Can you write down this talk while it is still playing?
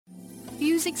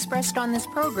views expressed on this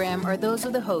program are those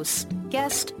of the hosts,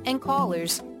 guests, and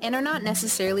callers, and are not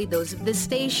necessarily those of this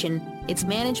station, its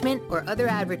management, or other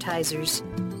advertisers.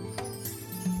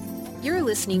 You're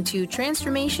listening to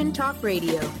Transformation Talk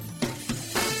Radio.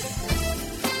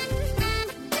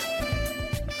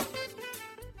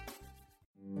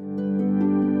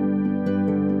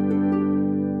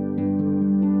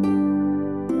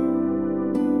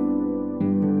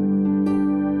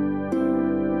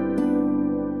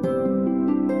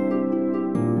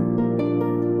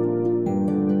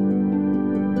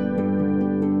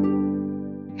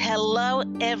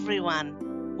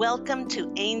 Everyone, welcome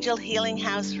to Angel Healing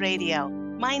House Radio.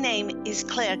 My name is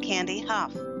Claire Candy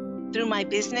Huff. Through my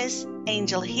business,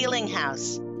 Angel Healing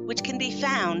House, which can be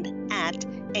found at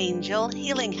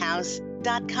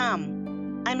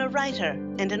angelhealinghouse.com. I'm a writer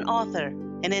and an author,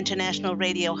 an international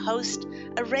radio host,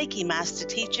 a Reiki master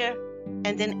teacher,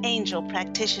 and an angel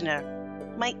practitioner.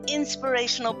 My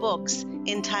inspirational books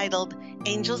entitled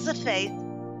Angels of Faith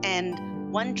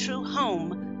and One True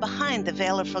Home Behind the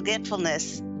Veil of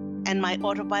Forgetfulness, and my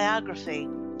autobiography,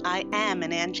 I Am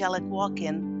an Angelic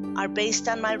Walk-In, are based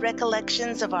on my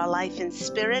recollections of our life in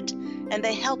spirit, and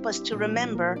they help us to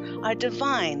remember our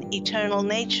divine, eternal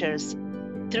natures.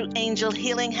 Through Angel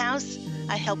Healing House,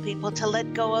 I help people to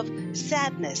let go of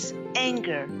sadness,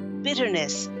 anger,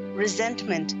 bitterness,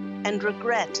 resentment, and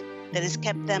regret that has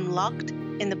kept them locked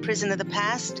in the prison of the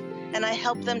past, and I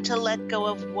help them to let go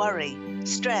of worry,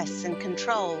 stress, and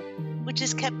control, which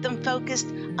has kept them focused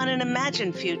on an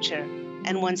imagined future.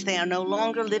 And once they are no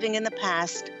longer living in the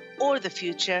past or the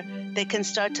future, they can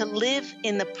start to live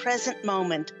in the present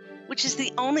moment, which is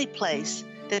the only place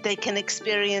that they can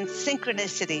experience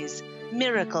synchronicities,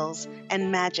 miracles,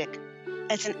 and magic.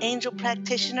 As an angel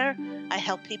practitioner, I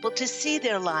help people to see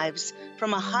their lives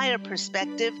from a higher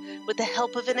perspective with the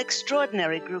help of an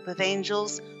extraordinary group of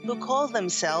angels who call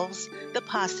themselves the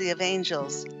Posse of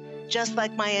Angels. Just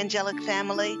like my angelic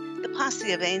family, the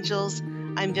Posse of Angels,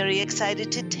 I'm very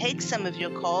excited to take some of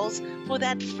your calls for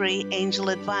that free angel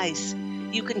advice.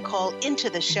 You can call into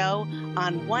the show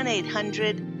on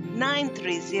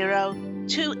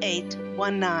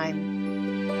 1-800-930-2819.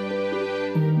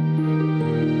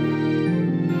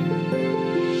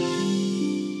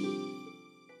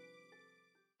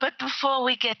 But before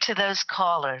we get to those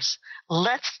callers,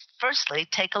 let's firstly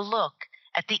take a look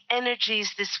at the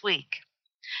energies this week.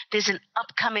 There's an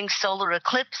upcoming solar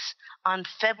eclipse on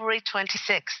February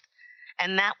 26th,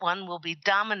 and that one will be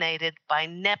dominated by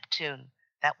Neptune,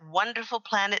 that wonderful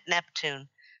planet Neptune,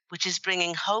 which is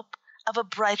bringing hope of a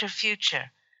brighter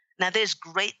future. Now, there's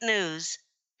great news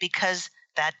because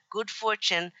that good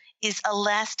fortune is a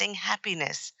lasting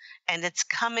happiness, and it's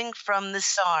coming from the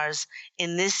stars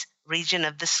in this region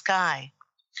of the sky.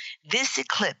 This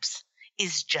eclipse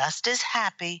is just as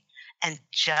happy and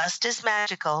just as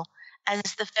magical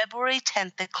as the February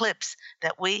 10th eclipse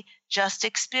that we just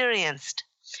experienced,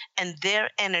 and their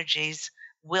energies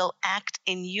will act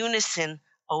in unison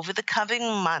over the coming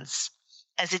months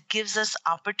as it gives us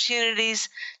opportunities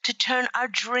to turn our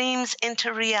dreams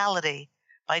into reality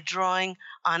by drawing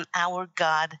on our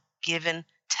God-given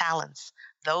talents,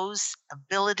 those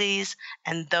abilities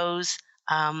and those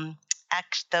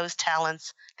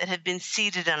talents that have been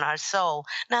seated in our soul.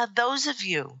 Now, those of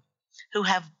you who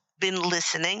have been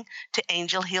listening to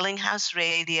Angel Healing House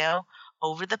Radio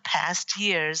over the past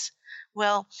years,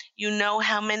 well, you know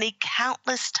how many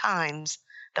countless times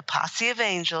the Posse of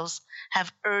Angels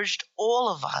have urged all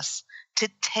of us to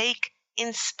take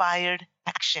inspired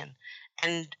action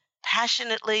and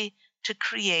passionately to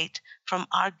create from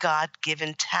our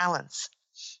God-given talents.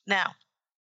 Now,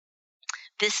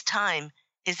 this time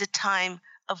is a time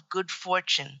of good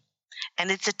fortune, and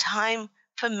it's a time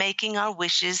for making our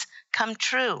wishes come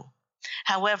true.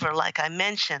 However, like I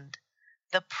mentioned,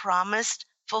 the promised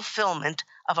fulfillment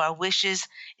of our wishes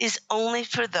is only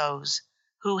for those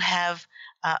who have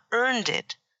earned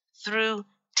it through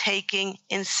taking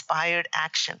inspired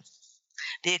action.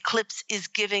 The eclipse is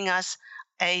giving us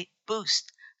a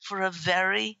boost for a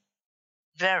very,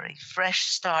 very fresh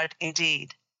start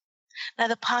indeed. Now,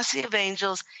 the Posse of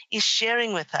Angels is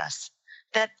sharing with us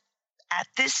that at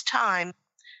this time,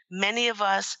 many of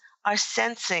us are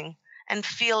sensing and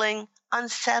feeling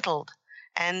unsettled,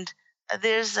 and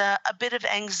there's a bit of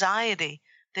anxiety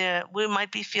there. We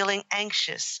might be feeling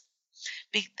anxious,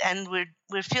 and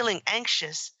we're feeling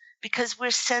anxious because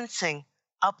we're sensing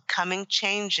upcoming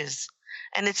changes,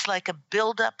 and it's like a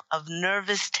buildup of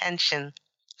nervous tension.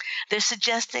 They're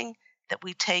suggesting that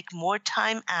we take more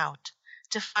time out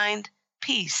to find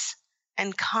peace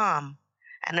and calm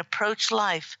and approach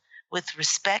life with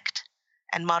respect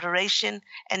and moderation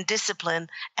and discipline.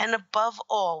 And above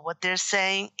all, what they're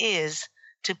saying is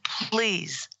to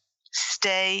please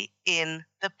stay in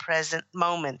the present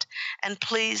moment. And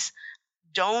please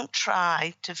don't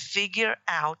try to figure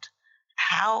out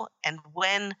how and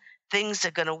when things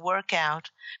are going to work out,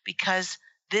 because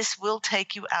this will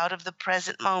take you out of the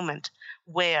present moment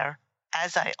where,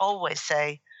 as I always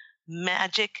say,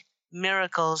 magic,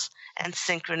 miracles, and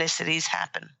synchronicities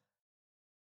happen.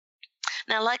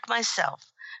 Now, like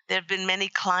myself, there have been many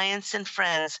clients and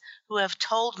friends who have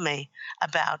told me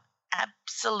about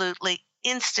absolutely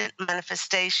instant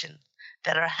manifestation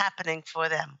that are happening for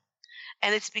them.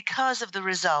 And it's because of the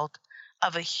result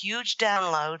of a huge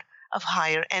download of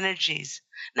higher energies.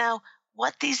 Now,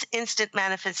 what these instant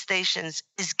manifestations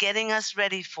is getting us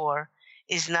ready for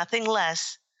is nothing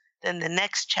less than the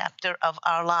next chapter of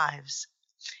our lives.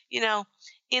 You know,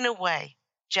 in a way,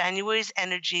 January's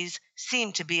energies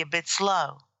seem to be a bit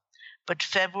slow, but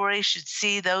February should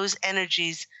see those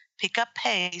energies pick up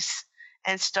pace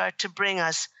and start to bring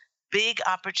us big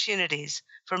opportunities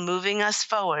for moving us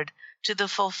forward to the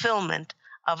fulfillment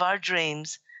of our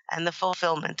dreams and the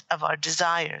fulfillment of our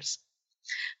desires.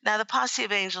 Now, the Posse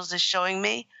of Angels is showing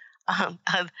me,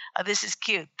 this is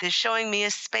cute, they're showing me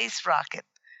a space rocket,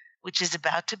 which is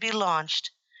about to be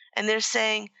launched, and they're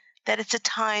saying that it's a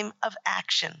time of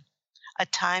action, a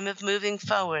time of moving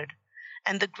forward.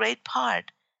 And the great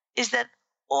part is that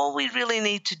all we really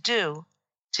need to do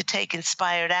to take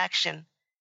inspired action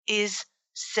is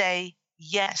say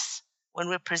yes when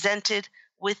we're presented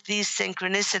with these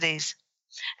synchronicities.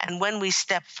 And when we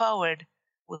step forward,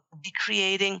 we'll be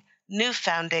creating new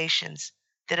foundations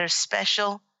that are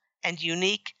special and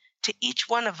unique to each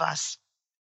one of us.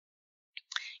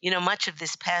 You know, much of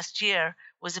this past year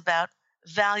was about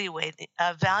valuing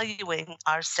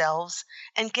ourselves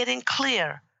and getting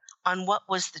clear on what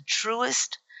was the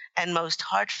truest and most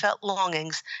heartfelt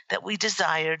longings that we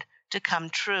desired to come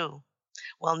true.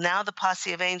 Well, now the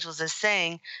Posse of Angels is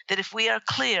saying that if we are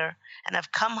clear and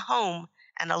have come home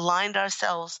and aligned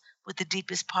ourselves with the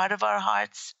deepest part of our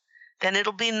hearts, then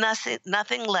it'll be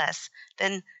nothing less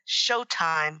than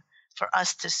showtime for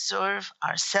us to serve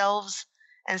ourselves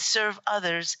and serve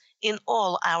others in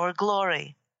all our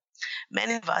glory.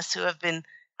 Many of us who have been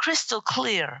crystal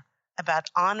clear about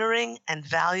honoring and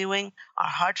valuing our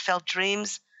heartfelt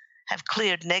dreams have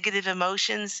cleared negative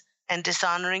emotions and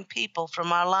dishonoring people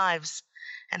from our lives,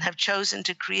 and have chosen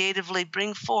to creatively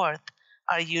bring forth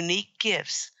our unique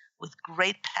gifts with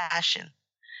great passion.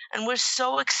 And we're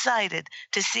so excited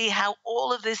to see how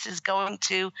all of this is going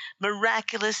to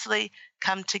miraculously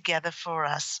come together for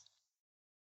us.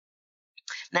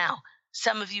 Now,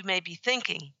 some of you may be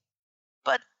thinking,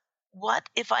 but what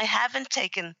if I haven't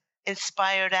taken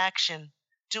inspired action?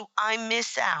 Do I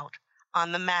miss out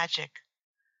on the magic?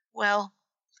 Well,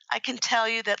 I can tell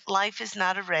you that life is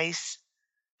not a race,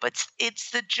 but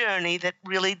it's the journey that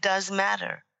really does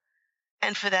matter.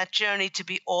 And for that journey to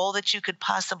be all that you could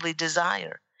possibly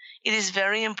desire, it is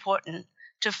very important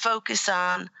to focus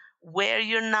on where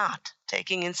you're not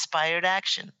taking inspired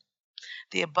action.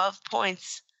 The above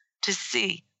points to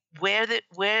see where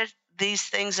these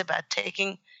things about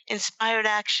taking inspired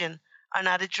action are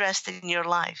not addressed in your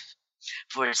life.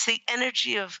 For it's the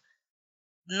energy of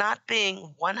not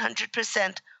being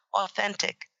 100%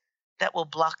 authentic that will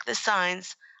block the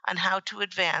signs on how to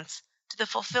advance to the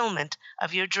fulfillment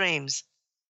of your dreams.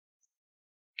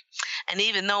 And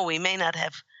even though we may not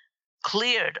have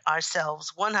cleared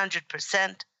ourselves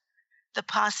 100%, the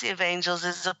Posse of Angels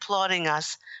is applauding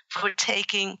us for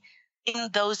taking in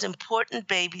those important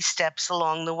baby steps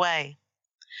along the way,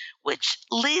 which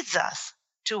leads us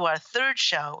to our third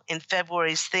show in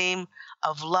February's theme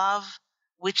of love,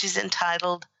 which is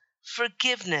entitled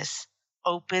Forgiveness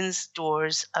Opens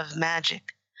Doors of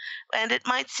Magic. And it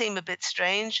might seem a bit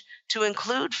strange to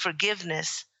include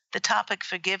forgiveness, the topic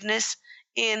forgiveness,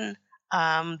 in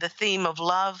the theme of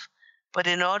love, but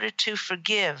in order to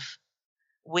forgive,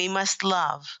 we must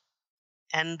love,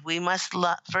 and we must,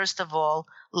 first of all,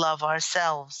 love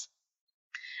ourselves.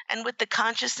 And with the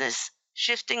consciousness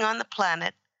shifting on the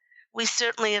planet, we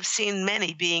certainly have seen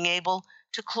many being able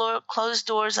to close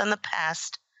doors on the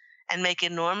past and make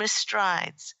enormous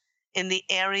strides in the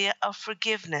area of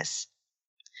forgiveness.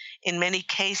 In many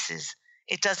cases,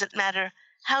 it doesn't matter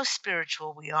how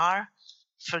spiritual we are,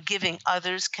 forgiving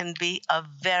others can be a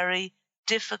very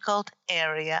difficult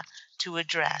area to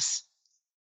address.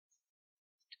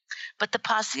 But the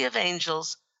Posse of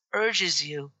Angels urges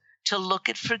you to look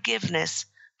at forgiveness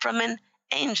from an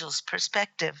angel's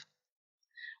perspective.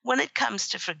 When it comes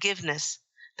to forgiveness,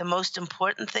 the most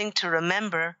important thing to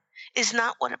remember is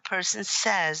not what a person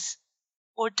says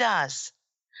or does,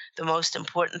 The most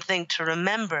important thing to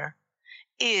remember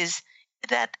is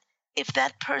that if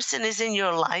that person is in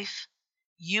your life,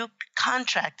 you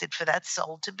contracted for that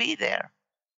soul to be there.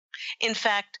 In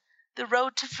fact, the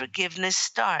road to forgiveness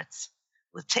starts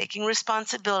with taking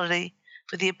responsibility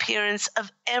for the appearance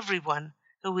of everyone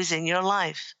who is in your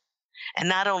life. And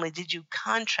not only did you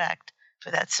contract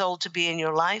for that soul to be in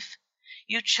your life,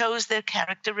 you chose their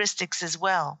characteristics as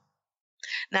well.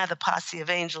 Now, the posse of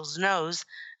angels knows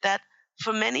that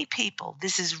for many people,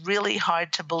 this is really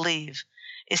hard to believe,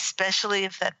 especially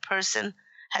if that person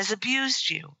has abused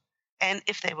you and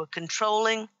if they were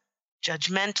controlling,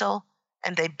 judgmental,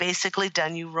 and they basically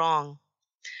done you wrong.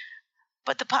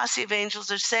 But the posse of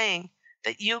angels are saying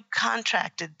that you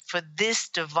contracted for this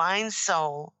divine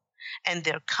soul and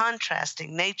their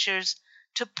contrasting natures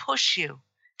to push you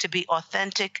to be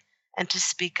authentic and to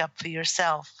speak up for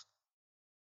yourself.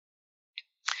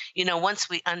 You know, once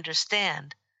we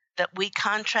understand that we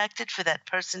contracted for that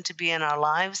person to be in our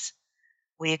lives,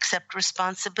 we accept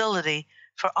responsibility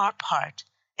for our part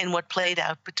in what played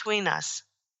out between us.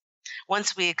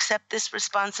 Once we accept this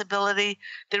responsibility,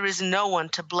 there is no one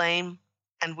to blame,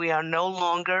 and we are no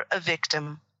longer a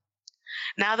victim.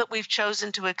 Now that we've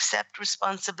chosen to accept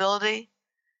responsibility,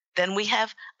 then we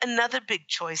have another big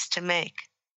choice to make.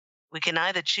 We can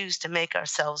either choose to make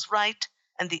ourselves right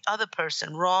and the other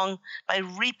person wrong by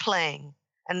replaying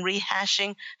and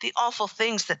rehashing the awful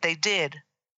things that they did,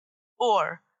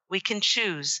 or we can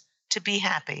choose to be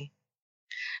happy.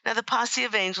 Now, the posse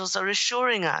of angels are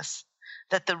assuring us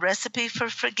that the recipe for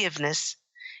forgiveness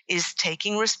is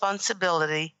taking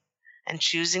responsibility and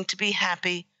choosing to be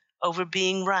happy over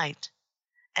being right.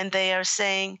 And they are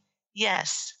saying,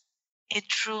 yes, it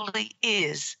truly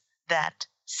is that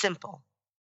simple.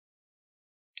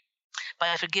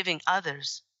 By forgiving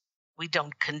others, we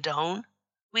don't condone,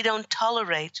 we don't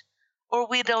tolerate, or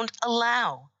we don't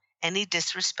allow any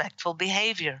disrespectful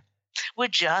behavior. We're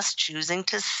just choosing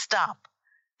to stop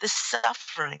the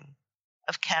suffering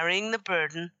of carrying the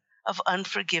burden of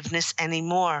unforgiveness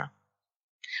anymore.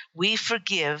 We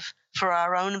forgive for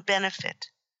our own benefit,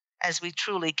 as we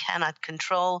truly cannot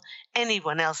control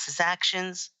anyone else's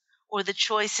actions or the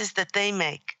choices that they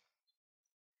make.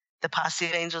 The posse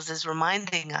of angels is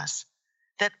reminding us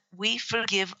that we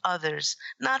forgive others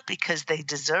not because they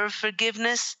deserve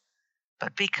forgiveness,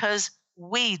 but because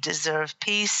we deserve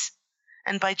peace.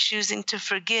 And by choosing to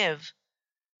forgive,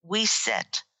 we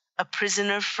set a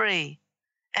prisoner free,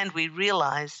 and we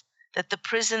realize that the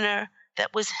prisoner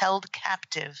that was held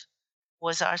captive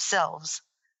was ourselves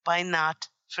by not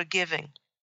forgiving.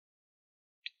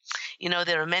 You know,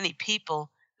 there are many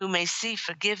people who may see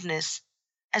forgiveness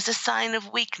as a sign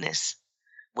of weakness,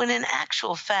 when in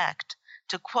actual fact,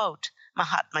 to quote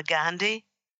Mahatma Gandhi,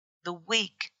 the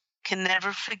weak can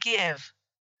never forgive,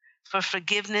 for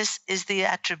forgiveness is the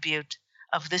attribute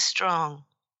of the strong.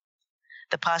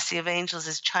 The posse of angels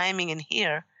is chiming in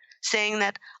here, saying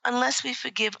that unless we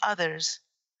forgive others,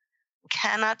 we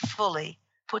cannot fully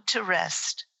put to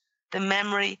rest the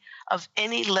memory of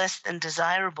any less than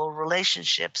desirable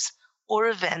relationships or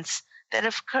events that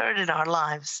have occurred in our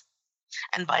lives.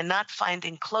 And by not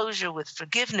finding closure with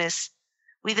forgiveness,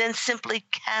 we then simply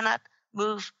cannot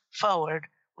move forward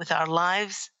with our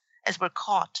lives, as we're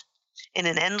caught in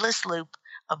an endless loop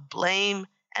of blame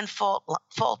and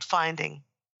fault finding.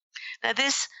 Now,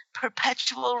 this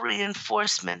perpetual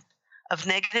reinforcement of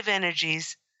negative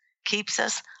energies keeps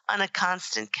us on a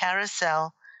constant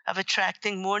carousel of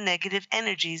attracting more negative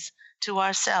energies to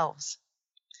ourselves.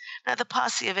 Now, the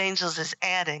posse of angels is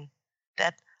adding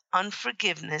that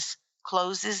unforgiveness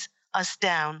closes us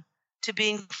down to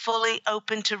being fully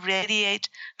open to radiate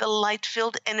the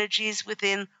light-filled energies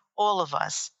within all of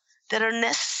us that are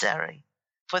necessary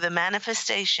for the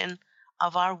manifestation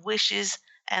of our wishes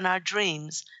and our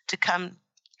dreams to come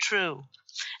true.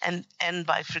 And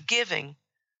by forgiving,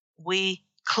 we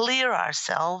clear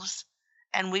ourselves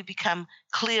and we become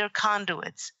clear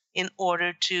conduits in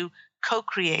order to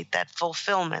co-create that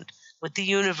fulfillment with the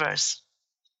universe.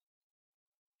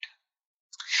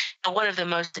 One of the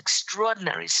most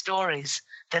extraordinary stories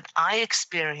that I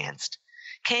experienced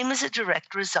came as a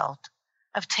direct result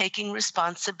of taking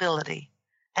responsibility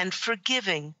and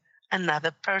forgiving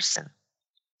another person.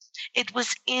 It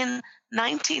was in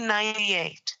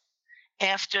 1998,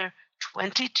 after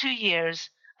 22 years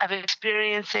of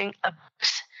experiencing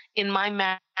abuse in my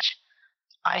marriage.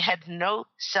 I had no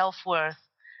self-worth,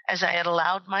 as I had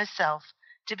allowed myself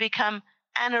to become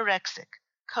anorexic,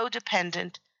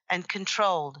 codependent, and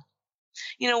controlled.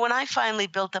 You know, when I finally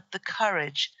built up the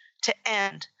courage to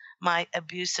end my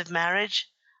abusive marriage,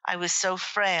 I was so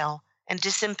frail and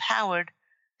disempowered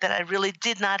that I really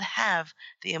did not have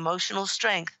the emotional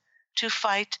strength to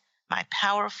fight my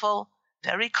powerful,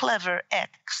 very clever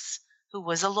ex, who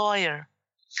was a lawyer.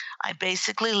 I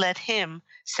basically let him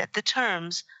set the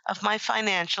terms of my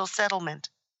financial settlement.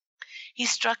 He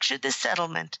structured the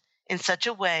settlement in such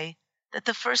a way that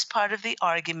the first part of the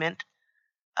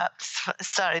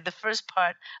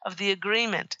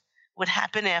agreement would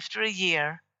happen after a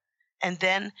year, and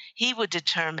then he would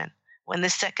determine when the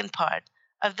second part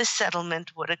of the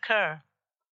settlement would occur.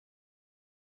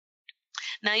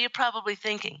 Now you're probably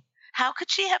thinking, how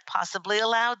could she have possibly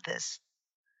allowed this?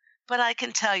 But I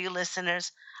can tell you,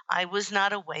 listeners, I was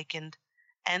not awakened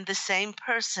and the same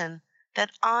person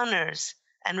that honors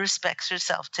and respects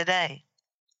herself today.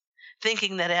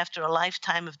 Thinking that after a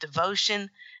lifetime of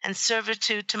devotion and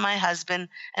servitude to my husband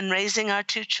and raising our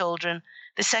 2 children,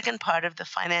 the second part of the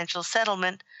financial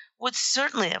settlement would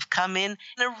certainly have come in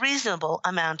a reasonable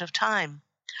amount of time.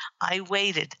 I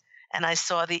waited, and I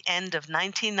saw the end of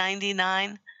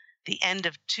 1999, the end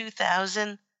of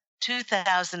 2000,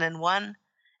 2001,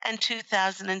 and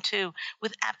 2002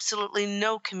 with absolutely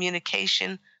no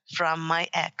communication from my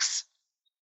ex.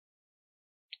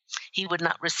 He would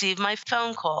not receive my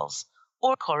phone calls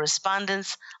or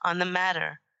correspondence on the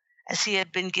matter, as he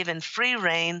had been given free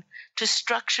rein to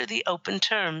structure the open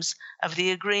terms of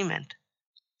the agreement.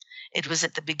 It was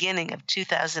at the beginning of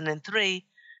 2003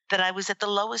 that I was at the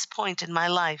lowest point in my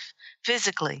life,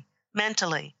 physically,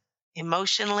 mentally,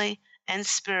 emotionally, and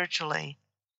spiritually.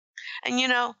 And you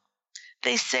know,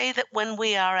 they say that when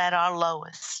we are at our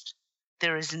lowest,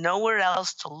 there is nowhere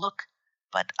else to look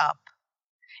but up.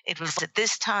 It was at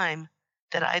this time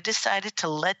that I decided to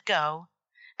let go,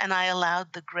 and I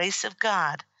allowed the grace of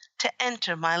God to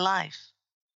enter my life.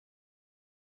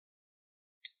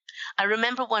 I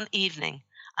remember one evening,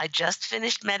 I just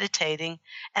finished meditating,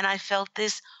 and I felt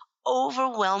this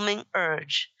overwhelming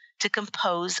urge to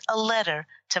compose a letter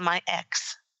to my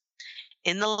ex.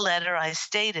 In the letter, I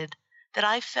stated that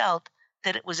I felt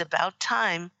that it was about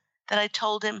time that I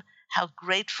told him how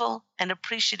grateful and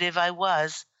appreciative I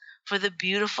was for the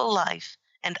beautiful life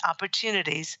and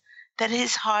opportunities that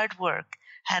his hard work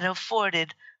had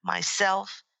afforded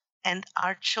myself and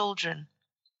our children.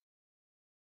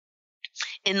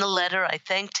 In the letter, I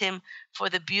thanked him for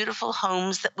the beautiful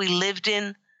homes that we lived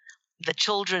in, the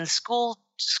children's school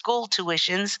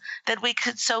tuitions that we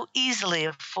could so easily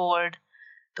afford,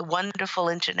 the wonderful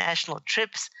international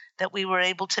trips that we were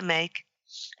able to make,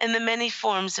 and the many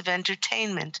forms of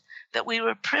entertainment that we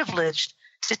were privileged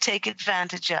to take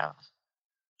advantage of.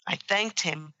 I thanked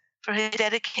him for his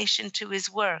dedication to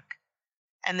his work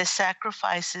and the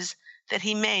sacrifices that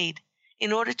he made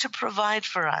in order to provide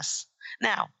for us.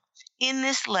 Now, in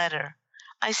this letter,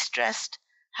 I stressed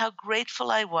how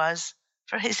grateful I was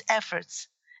for his efforts,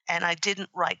 and I didn't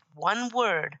write one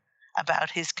word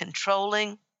about his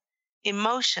controlling,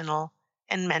 emotional,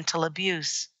 and mental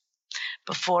abuse.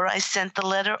 Before I sent the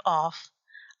letter off,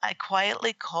 I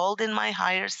quietly called in my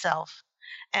higher self,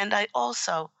 and I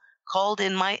also called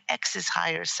in my ex's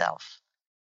higher self.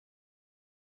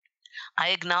 I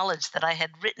acknowledged that I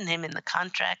had written him in the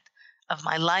contract of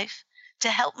my life to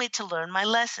help me to learn my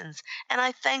lessons, and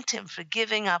I thanked him for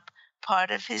giving up part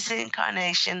of his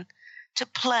incarnation to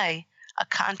play a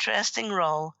contrasting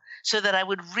role so that I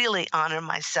would really honor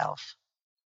myself.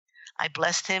 I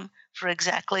blessed him for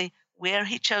exactly where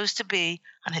he chose to be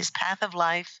on his path of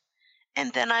life,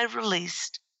 and then I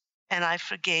released and I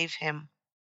forgave him.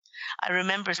 I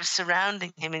remember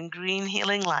surrounding him in green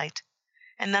healing light,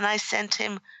 and then I sent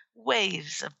him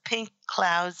waves of pink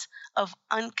clouds of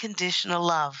unconditional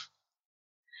love.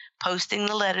 Posting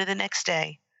the letter the next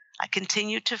day, I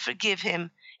continued to forgive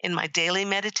him in my daily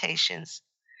meditations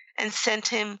and sent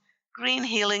him green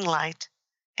healing light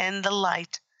and the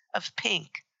light of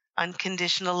pink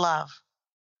unconditional love.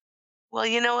 Well,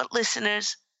 you know what,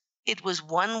 listeners? It was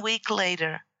 1 week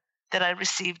later that I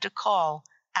received a call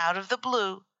out of the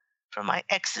blue from my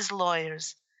ex's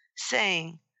lawyers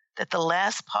saying that the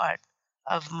last part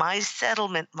of my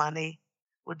settlement money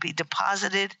would be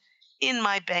deposited in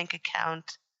my bank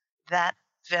account that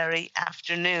very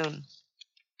afternoon.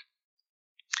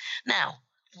 Now,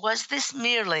 was this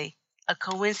merely a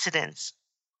coincidence?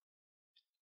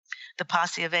 The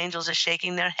posse of angels are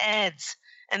shaking their heads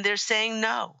and they're saying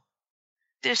no.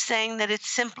 They're saying that it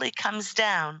simply comes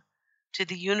down to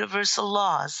the universal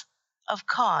laws of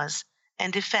cause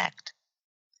and effect.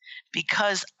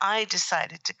 Because I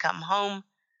decided to come home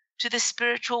to the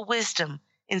spiritual wisdom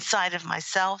inside of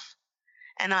myself,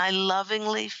 and I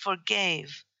lovingly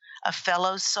forgave a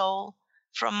fellow soul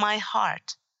from my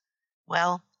heart,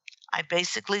 well, I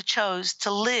basically chose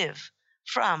to live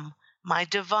from my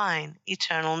divine,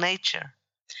 eternal nature.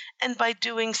 And by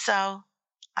doing so,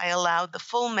 I allowed the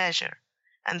full measure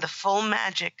and the full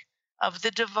magic of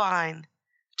the divine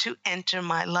to enter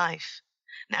my life.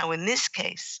 Now, in this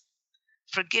case,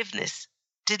 forgiveness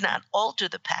did not alter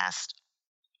the past,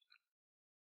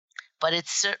 but it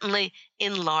certainly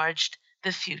enlarged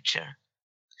the future.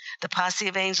 The posse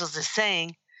of angels is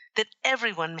saying that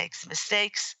everyone makes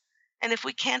mistakes, and if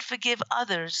we can't forgive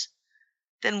others,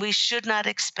 then we should not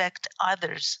expect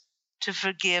others to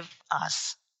forgive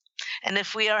us. And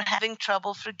if we are having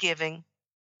trouble forgiving,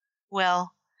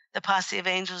 well, the posse of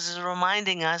angels is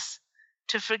reminding us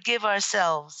to forgive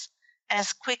ourselves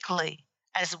as quickly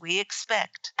as we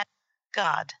expect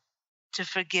God to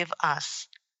forgive us.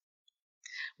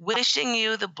 Wishing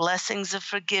you the blessings of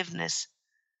forgiveness,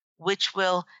 which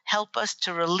will help us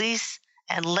to release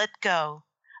and let go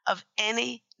of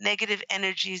any negative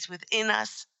energies within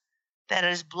us that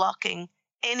is blocking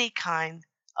any kind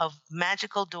of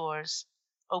magical doors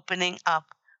opening up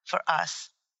for us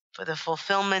for the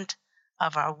fulfillment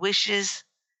of our wishes,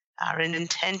 our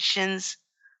intentions,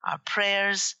 our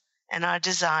prayers, and our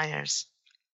desires.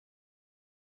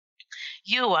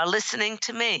 You are listening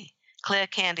to me, Claire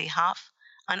Candy Hoff,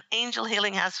 on Angel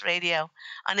Healing House Radio,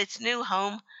 on its new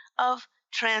home of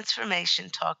Transformation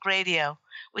Talk Radio,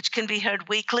 which can be heard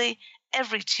weekly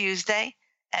every Tuesday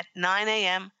at 9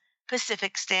 a.m.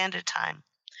 Pacific Standard Time.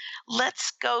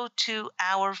 Let's go to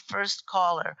our first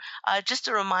caller. Just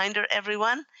a reminder,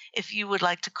 everyone, if you would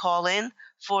like to call in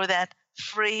for that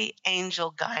free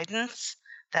angel guidance,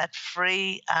 that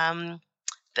free,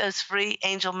 those free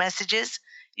angel messages,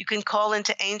 you can call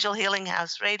into Angel Healing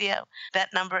House Radio.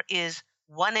 That number is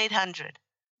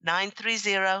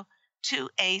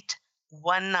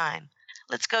 1-800-930-2819.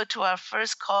 Let's go to our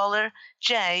first caller,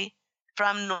 Jay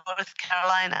from North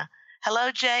Carolina.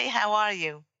 Hello, Jay. How are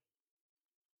you?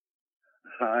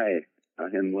 Hi, I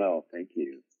am well, thank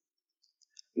you.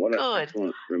 What an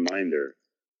excellent reminder.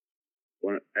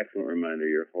 What an excellent reminder.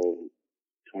 Your whole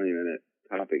 20-minute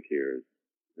topic here is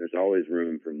there's always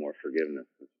room for more forgiveness.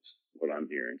 That's what I'm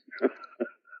hearing.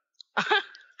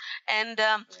 And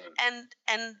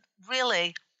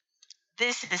really,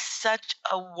 this is such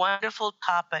a wonderful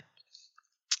topic,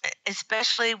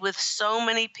 especially with so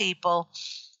many people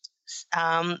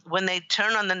when they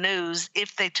turn on the news,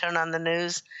 if they turn on the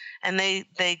news, and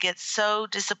they get so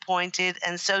disappointed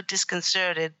and so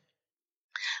disconcerted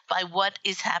by what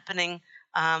is happening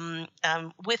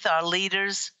with our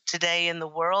leaders today in the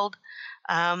world.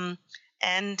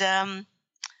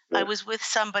 I was with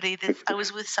somebody this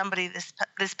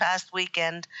past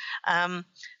weekend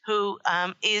who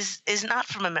is not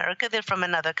from America. They're from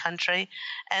another country,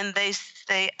 and they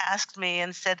asked me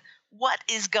and said, "What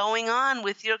is going on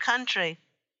with your country?"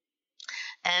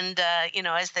 And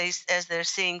as they're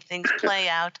seeing things play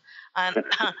out in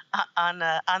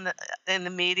the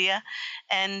media,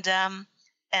 and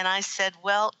I said,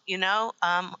 well,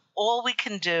 all we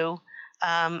can do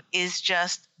is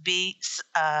just be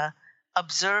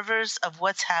observers of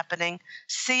what's happening,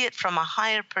 see it from a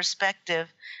higher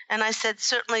perspective. And I said,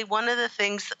 certainly one of the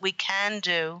things that we can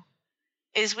do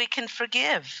is we can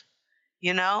forgive,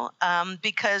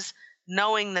 because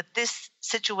knowing that this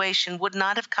situation would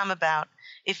not have come about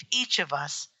if each of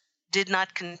us did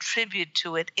not contribute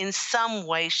to it in some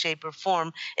way, shape, or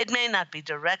form. It may not be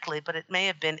directly, but it may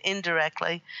have been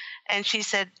indirectly. And she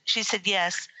said,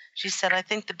 yes. She said, I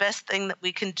think the best thing that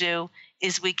we can do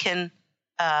is we can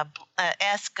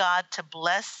ask God to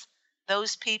bless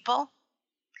those people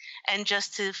and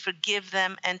just to forgive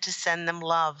them and to send them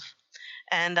love.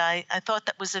 And I thought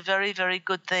that was a very, very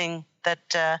good thing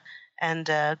and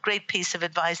a great piece of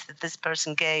advice that this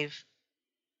person gave.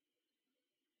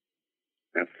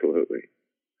 Absolutely.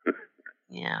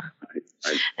 Yeah.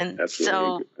 I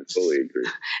fully agree.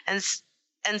 And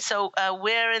so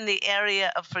where in the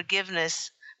area of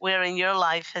forgiveness, where in your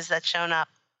life has that shown up?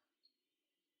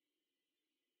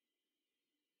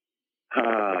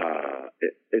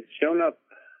 It's shown up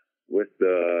with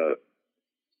the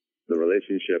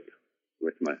relationship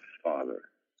with my father.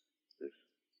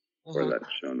 Where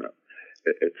that's shown up.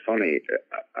 It's funny.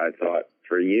 I thought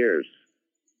for years,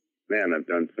 man, I've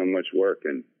done so much work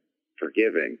in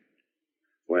forgiving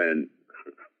when,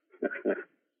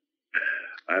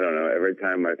 I don't know, every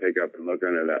time I pick up and look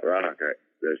under that rock,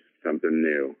 there's something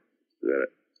new that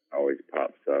always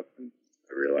pops up. And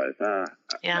I realize, I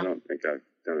don't think I've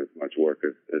done as much work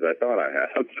as I thought I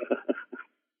have.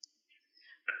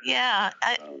 Yeah,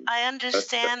 I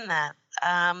understand that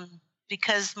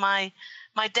because my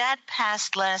dad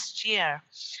passed last year,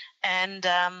 and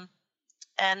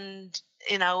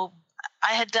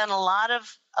I had done a lot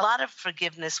of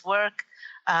forgiveness work,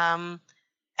 and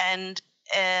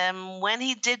when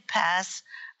he did pass,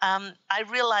 I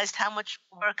realized how much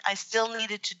work I still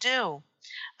needed to do,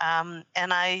 and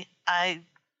I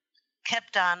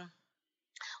kept on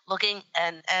looking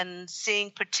and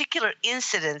seeing particular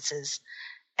incidences,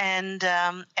 and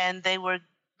they were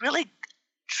really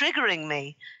triggering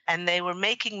me, and they were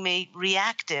making me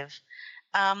reactive.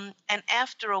 And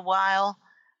after a while,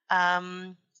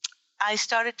 I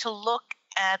started to look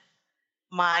at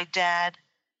my dad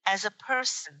as a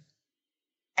person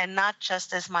and not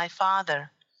just as my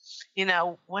father. You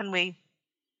know, when we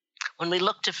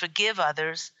look to forgive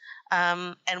others,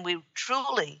 and we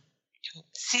truly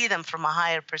see them from a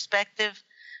higher perspective,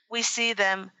 we see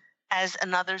them as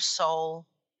another soul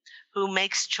who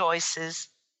makes choices,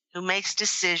 who makes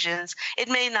decisions. It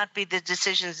may not be the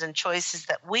decisions and choices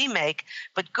that we make,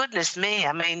 but goodness me,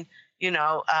 I mean,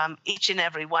 each and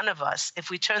every one of us, if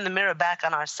we turn the mirror back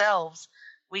on ourselves,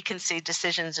 we can see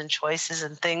decisions and choices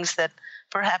and things that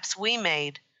perhaps we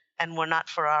made and were not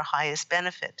for our highest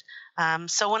benefit.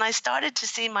 So when I started to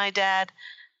see my dad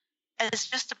as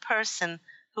just a person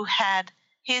who had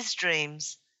his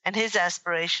dreams and his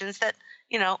aspirations that,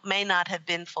 may not have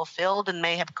been fulfilled and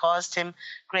may have caused him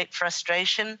great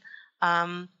frustration,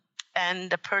 and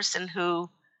a person who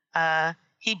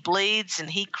he bleeds and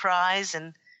he cries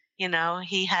and,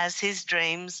 he has his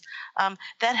dreams,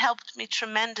 that helped me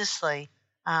tremendously,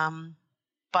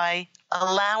 by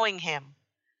allowing him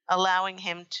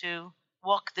to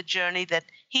walk the journey that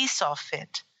he saw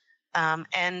fit,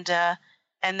 and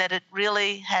that it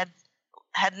really had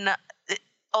not,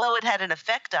 although it had an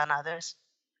effect on others,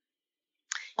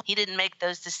 he didn't make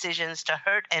those decisions to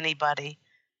hurt anybody.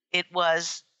 It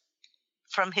was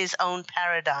from his own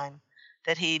paradigm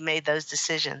that he made those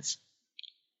decisions.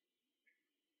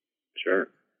 Sure.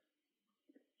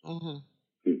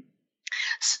 Mm-hmm.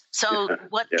 So,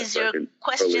 what is your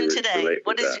question today?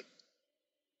 What is?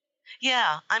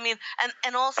 Yeah, I mean,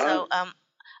 and also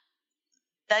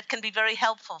that can be very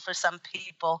helpful for some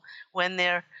people when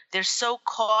they're so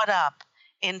caught up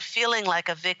in feeling like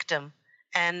a victim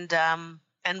and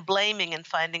blaming and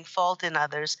finding fault in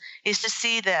others, is to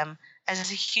see them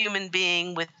as a human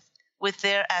being with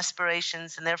their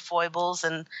aspirations and their foibles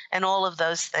and all of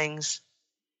those things.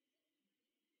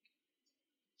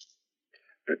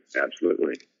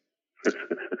 Absolutely.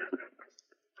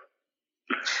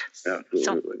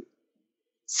 Absolutely.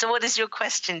 So what is your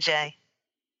question, Jay?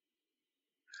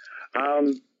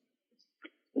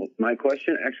 My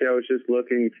question, actually, I was just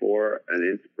looking for an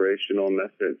inspirational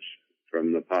message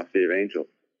from the Posse of Angels.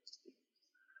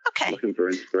 Okay. Looking for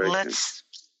inspiration.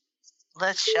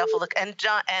 Let's shuffle. And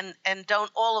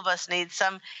don't all of us need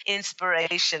some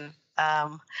inspiration?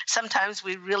 Sometimes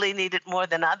we really need it more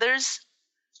than others,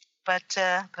 but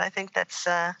I think that's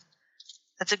a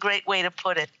great way to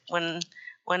put it. When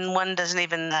one doesn't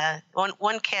even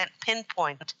one can't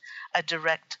pinpoint a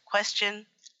direct question,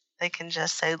 they can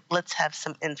just say, let's have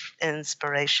some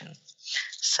inspiration.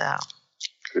 So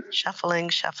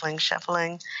shuffling.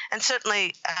 And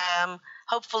certainly,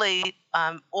 hopefully,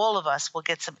 all of us will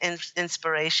get some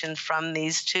inspiration from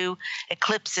these two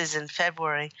eclipses in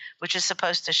February, which is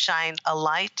supposed to shine a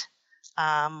light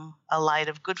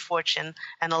of good fortune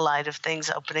and a light of things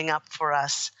opening up for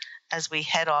us as we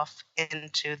head off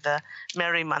into the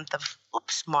merry month of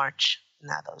March.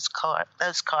 Now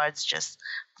those cards just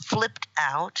flipped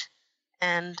out,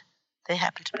 and they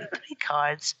happen to be 3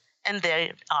 cards, and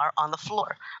they are on the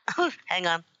floor. Hang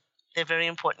on. They're very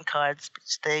important cards, but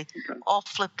they all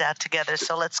flipped out together.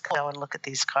 So let's go and look at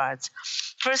these cards.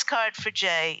 First card for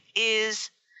Jay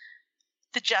is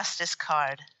the Justice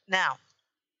card. Now,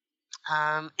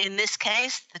 in this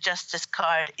case, the Justice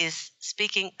card is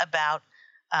speaking about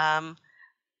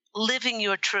living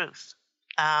your truth.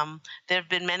 There have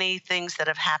been many things that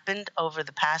have happened over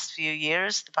the past few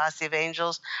years. The Posse of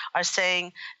Angels are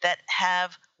saying that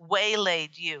have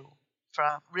waylaid you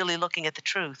from really looking at the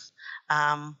truth.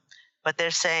 But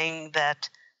they're saying that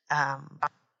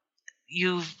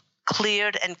you've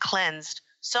cleared and cleansed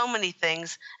so many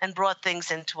things and brought things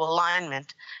into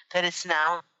alignment that it's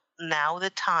now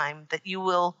the time that you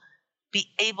will be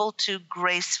able to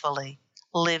gracefully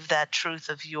live that truth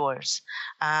of yours.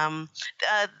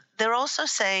 They're also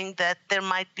saying that there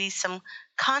might be some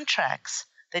contracts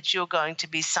that you're going to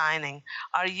be signing.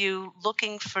 Are you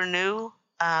looking for new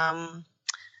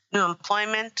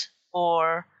employment,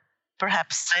 or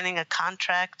perhaps signing a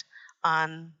contract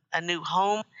on a new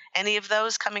home? Any of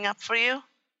those coming up for you?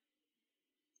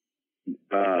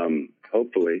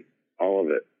 Hopefully, all of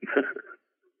it.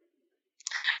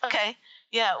 Okay.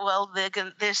 Yeah, well,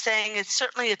 they're saying it's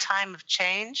certainly a time of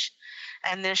change,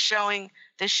 and they're showing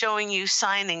you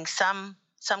signing some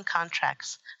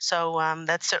contracts. So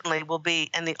that certainly will be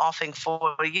in the offing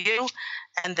for you.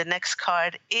 And the next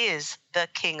card is the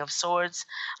King of Swords.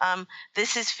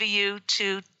 This is for you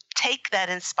to take that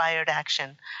inspired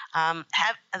action.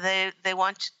 They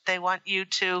want you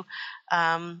to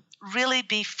really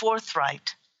be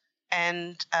forthright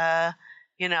and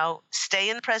stay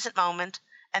in the present moment,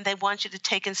 and they want you to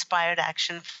take inspired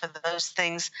action for those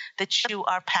things that you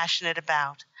are passionate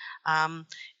about.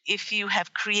 If you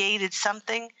have created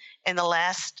something in the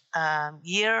last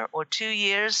year or 2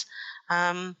 years,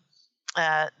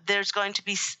 there's going to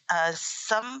be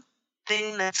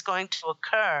something that's going to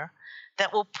occur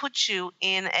that will put you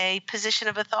in a position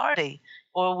of authority,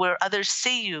 or where others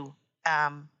see you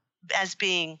as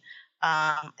being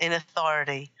in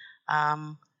authority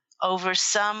over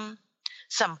some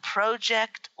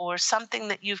project or something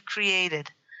that you've created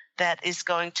that is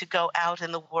going to go out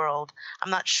in the world. I'm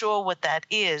not sure what that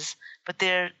is, but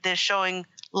they're showing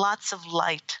lots of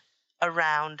light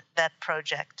around that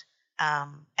project,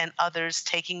 and others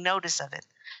taking notice of it.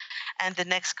 And the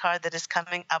next card that is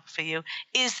coming up for you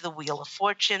is the Wheel of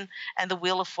Fortune, and the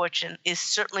Wheel of Fortune is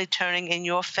certainly turning in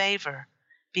your favor,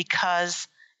 because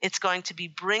it's going to be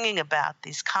bringing about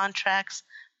these contracts,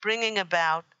 bringing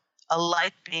about a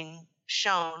light being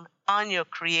shown on your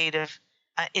creative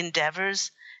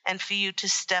endeavors, and for you to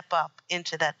step up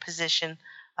into that position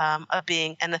of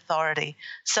being an authority.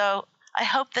 So I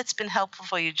hope that's been helpful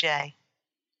for you, Jay.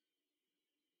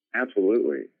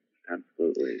 Absolutely.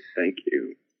 Thank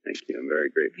you. I'm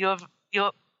very grateful.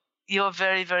 You're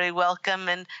very, very welcome,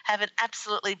 and have an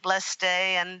absolutely blessed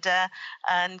day, and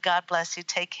God bless you.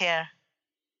 Take care.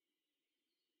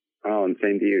 Oh, and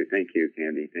same to you. Thank you,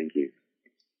 Candy. Thank you.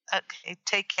 Okay,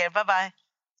 take care. Bye-bye.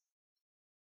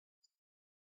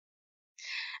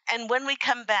 And when we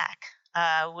come back,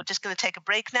 we're just going to take a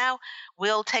break now.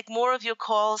 We'll take more of your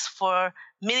calls for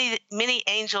mini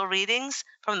angel readings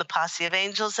from the Posse of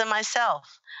Angels and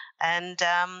myself. And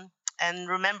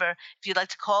remember, if you'd like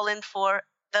to call in for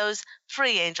those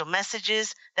free angel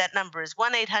messages, that number is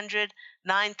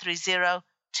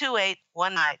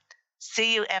 1-800-930-2819.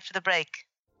 See you after the break.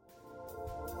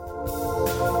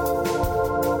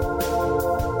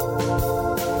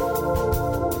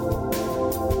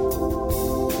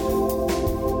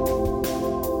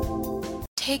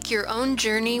 Take your own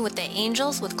journey with the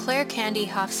angels with Claire Candy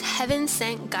Huff's Heaven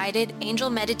Sent Guided Angel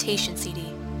Meditation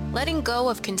CD, letting go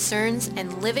of concerns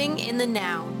and living in the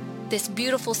now. This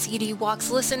beautiful CD walks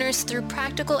listeners through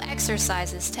practical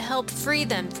exercises to help free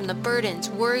them from the burdens,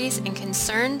 worries, and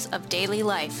concerns of daily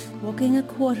life. Walking a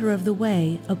quarter of the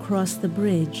way across the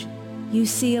bridge, you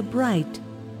see a bright,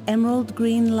 emerald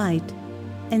green light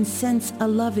and sense a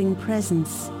loving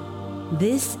presence.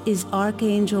 This is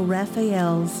Archangel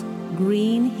Raphael's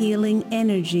green healing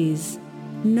energies,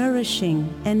 nourishing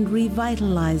and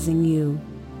revitalizing you.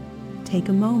 Take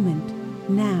a moment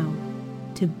now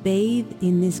to bathe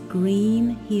in this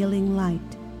green healing light.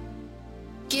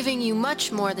 Giving you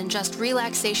much more than just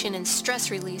relaxation and stress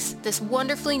release, this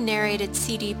wonderfully narrated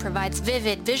CD provides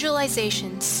vivid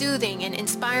visualization, soothing and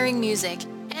inspiring music,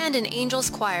 and an angel's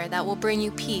choir that will bring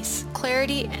you peace,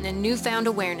 clarity, and a newfound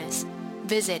awareness.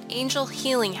 Visit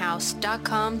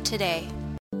angelhealinghouse.com today.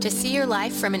 To see your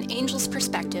life from an angel's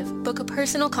perspective, book a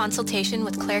personal consultation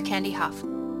with Claire Candy Huff,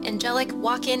 Angelic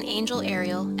Walk-In Angel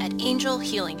Ariel at Angel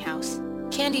Healing House.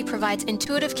 Candy provides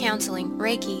intuitive counseling,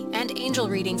 Reiki, and angel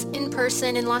readings in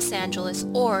person in Los Angeles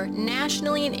or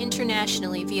nationally and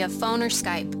internationally via phone or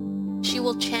Skype. She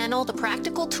will channel the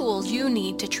practical tools you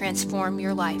need to transform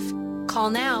your life. Call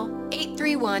now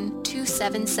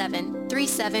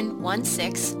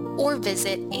 831-277-3716 or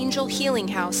visit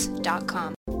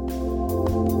angelhealinghouse.com.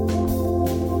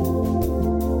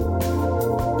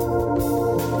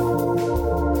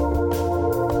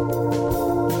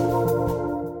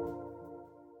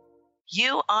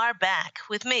 You are back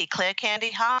with me, Claire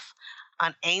Candy Hoff,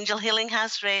 on Angel Healing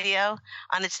House Radio,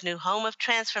 on its new home of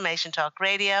Transformation Talk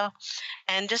Radio.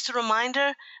 And just a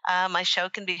reminder, my show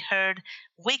can be heard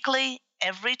weekly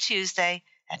every Tuesday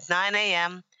at 9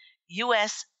 a.m.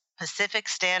 U.S. Pacific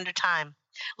Standard Time.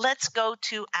 Let's go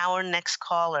to our next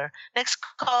caller. Next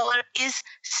caller is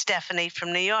Stephanie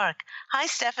from New York. Hi,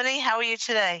 Stephanie. How are you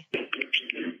today?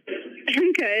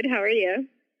 I'm good. How are you?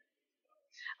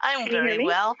 I'm very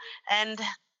well. And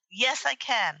yes, I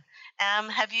can.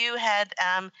 Have you had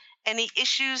any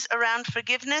issues around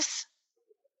forgiveness?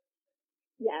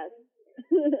 Yes.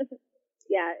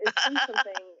 Yeah, it's been something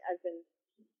I've been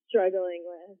struggling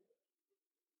with.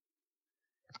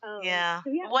 Yeah. So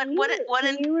yeah, What when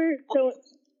in you were going,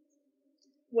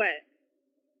 what?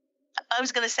 I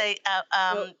was going to say,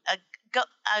 I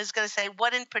was going to say,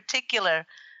 what in particular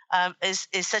is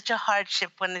such a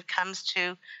hardship when it comes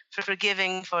to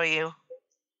forgiving for you?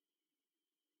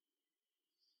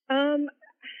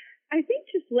 I think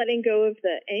just letting go of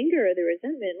the anger or the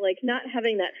resentment, like not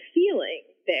having that feeling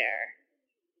there,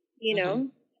 you know?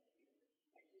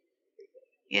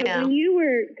 Yeah. So when you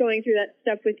were going through that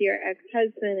stuff with your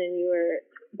ex-husband and you were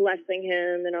blessing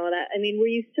him and all that, I mean, were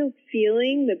you still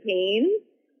feeling the pain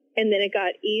and then it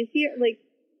got easier? Like,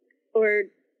 or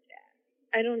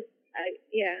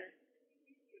yeah.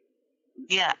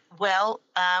 Yeah, well,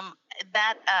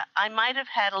 that I might have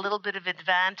had a little bit of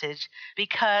advantage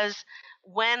because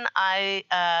when I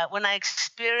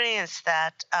experienced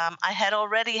that, I had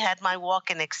already had my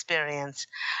walk-in experience,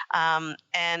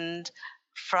 and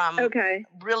from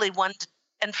really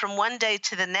from one day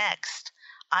to the next,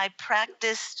 I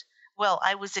practiced. Well,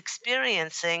 I was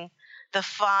experiencing the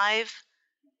 5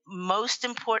 most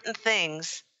important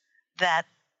things that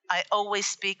I always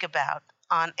speak about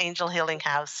on Angel Healing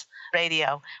House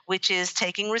Radio, which is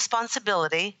taking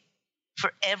responsibility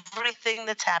for everything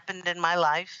that's happened in my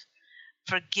life,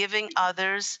 forgiving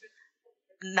others,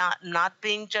 not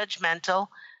being judgmental,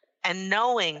 and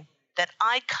knowing that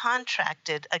I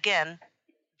contracted, again,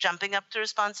 jumping up to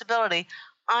responsibility,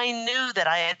 I knew that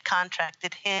I had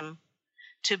contracted him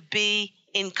to be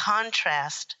in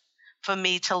contrast for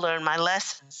me to learn my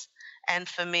lessons and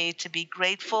for me to be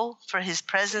grateful for his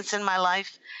presence in my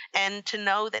life and to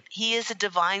know that he is a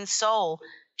divine soul,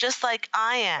 just like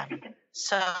I am.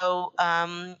 So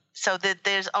that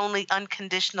there's only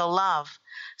unconditional love.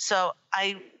 So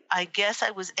I guess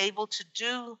I was able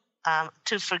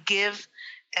to forgive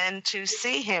and to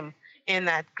see him in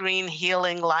that green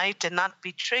healing light and not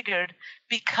be triggered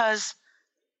because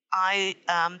I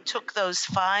took those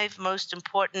 5 most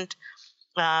important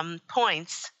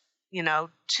points,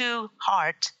 to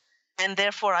heart, and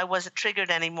therefore I wasn't triggered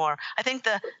anymore. I think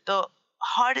the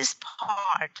hardest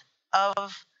part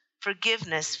of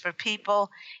forgiveness for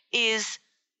people is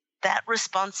that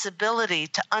responsibility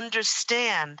to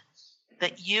understand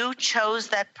that you chose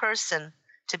that person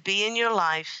to be in your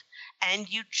life and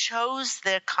you chose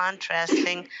their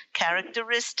contrasting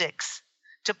characteristics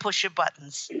to push your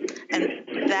buttons.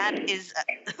 And that is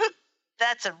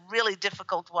that's a really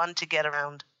difficult one to get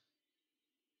around.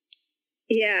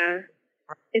 Yeah,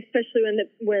 especially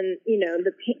when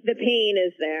the pain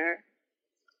is there.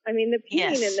 I mean, the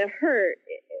pain and the hurt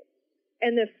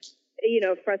and the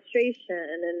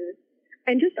frustration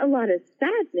and just a lot of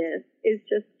sadness is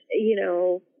just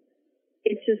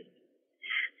it's just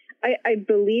I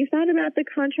believe that about the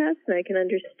contrast and I can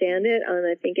understand it on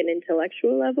I think an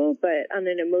intellectual level, but on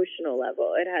an emotional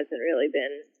level, it hasn't really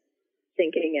been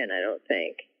sinking in, I don't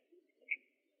think.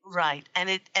 Right, and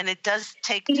it does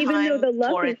take even time though the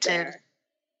love for is it to. there.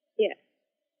 Yeah.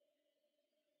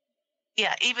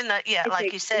 Yeah, even though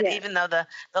like you said, even though the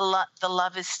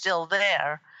love is still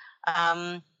there,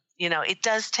 it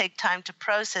does take time to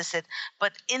process it.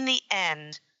 But in the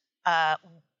end,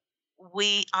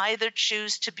 we either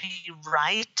choose to be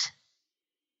right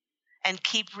and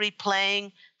keep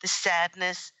replaying the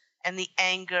sadness and the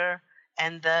anger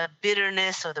and the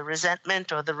bitterness or the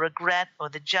resentment or the regret or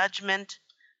the judgment,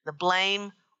 the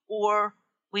blame, or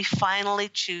we finally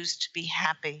choose to be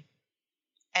happy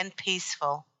and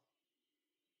peaceful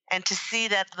and to see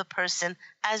that the person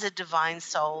as a divine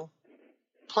soul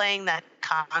playing that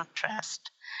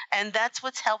contrast. And that's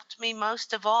what's helped me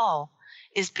most of all,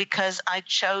 is because I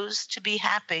chose to be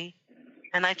happy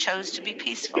and I chose to be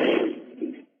peaceful.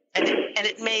 And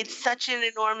it made such an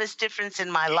enormous difference in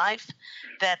my life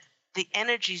that the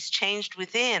energies changed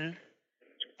within,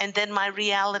 and then my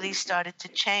reality started to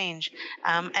change.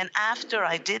 And after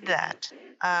I did that,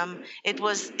 it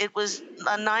was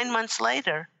 9 months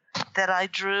later that I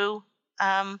drew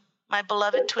my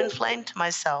beloved twin flame to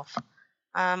myself.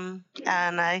 And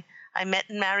I met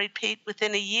and married Pete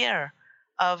within a year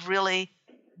of really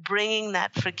bringing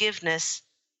that forgiveness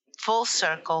full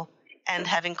circle and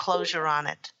having closure on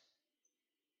it.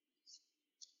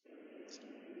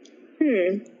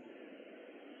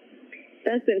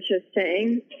 That's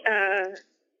interesting.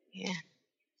 Yeah.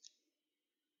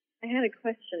 I had a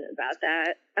question about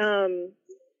that.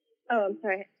 I'm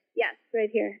sorry. Yes, right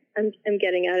here. I'm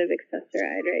getting out of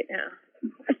accessoride right now.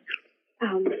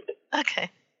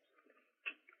 Okay.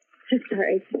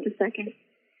 Sorry, just a second.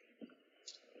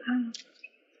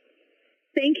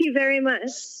 Thank you very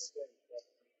much.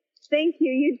 Thank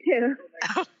you. You too.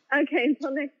 Okay,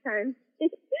 until next time.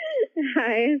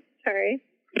 Hi. Sorry.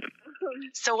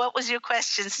 So what was your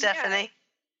question, Stephanie?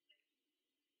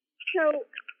 So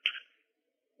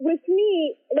with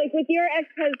me, like with your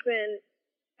ex-husband,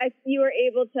 you were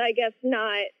able to, I guess,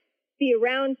 not be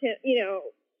around him,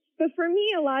 but for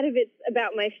me, a lot of it's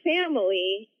about my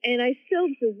family, and I still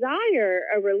desire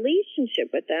a relationship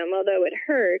with them, although it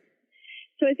hurts.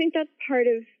 So I think that's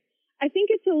I think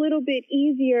it's a little bit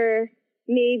easier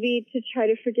maybe to try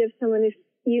to forgive someone if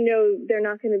they're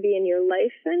not going to be in your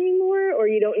life anymore, or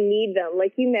you don't need them.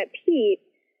 Like, you met Pete,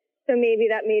 so maybe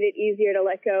that made it easier to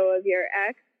let go of your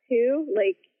ex too,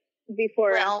 like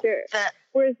before or after.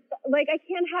 Whereas, like, I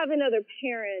can't have another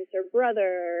parent or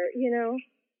brother,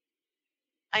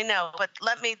 I know, but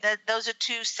those are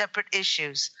two separate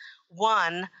issues.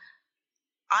 One,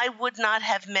 I would not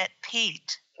have met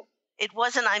Pete. It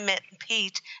wasn't I met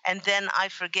Pete and then I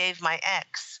forgave my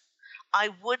ex. I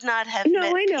would not have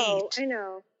met Pete. I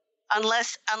know.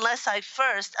 Unless I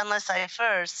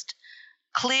first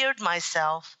cleared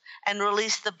myself and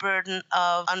released the burden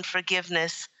of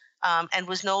unforgiveness, and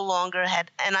was no longer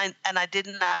I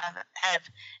didn't have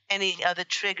any other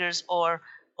triggers or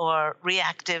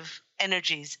reactive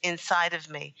energies inside of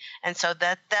me. And so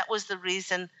that was the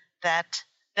reason that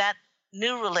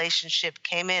new relationship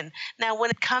came in. Now, when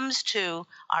it comes to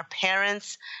our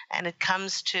parents and it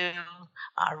comes to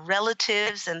our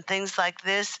relatives and things like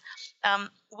this,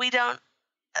 we don't,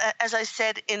 as I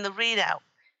said in the readout,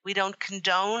 we don't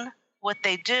condone what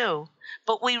they do,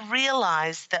 but we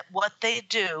realize that what they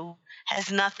do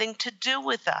has nothing to do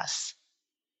with us.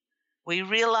 We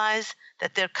realize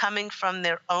that they're coming from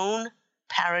their own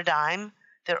paradigm,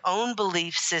 their own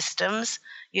belief systems.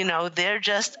 They're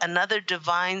just another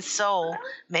divine soul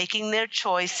making their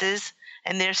choices,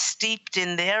 and they're steeped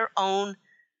in their own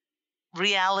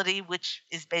reality, which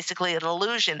is basically an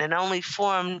illusion and only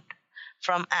formed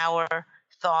from our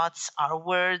thoughts, our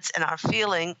words, and our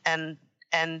feeling, and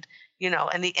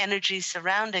the energy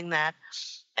surrounding that.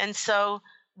 And so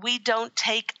we don't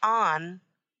take on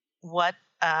what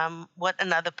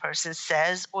another person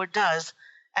says or does,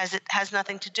 as it has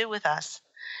nothing to do with us.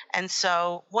 And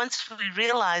so once we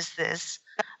realize this,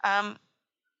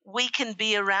 we can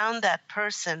be around that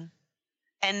person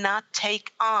and not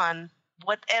take on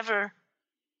whatever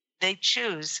they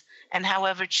choose and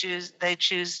however they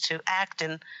choose to act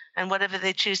and whatever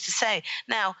they choose to say.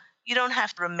 Now, you don't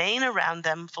have to remain around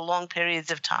them for long periods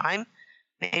of time.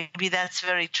 Maybe that's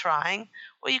very trying.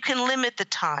 Or you can limit the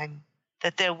time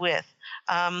that they're with,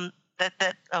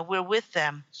 that we're with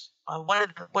them.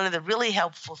 One of the really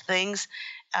helpful things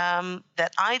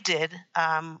that I did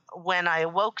when I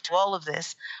awoke to all of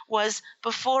this was,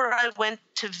 before I went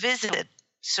to visit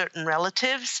certain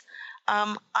relatives,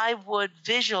 I would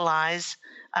visualize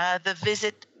the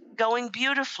visit going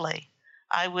beautifully.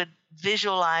 I would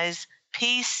visualize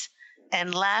peace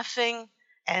and laughing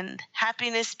and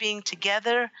happiness being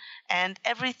together, and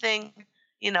everything,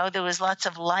 there was lots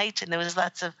of light and there was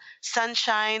lots of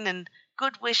sunshine and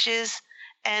good wishes.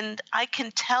 And I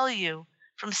can tell you,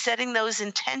 from setting those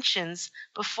intentions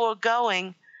before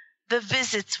going, the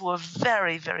visits were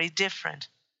very, very different.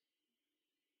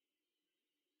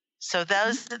 So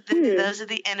those are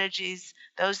the energies.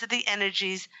 Those are the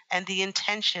energies and the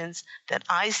intentions that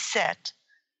I set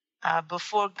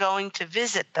before going to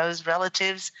visit those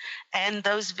relatives, and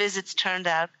those visits turned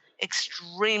out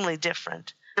extremely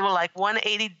different. They were like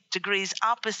 180 degrees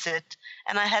opposite,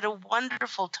 and I had a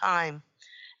wonderful time.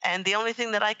 And the only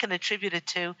thing that I can attribute it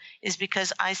to is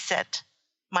because I set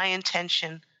my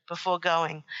intention before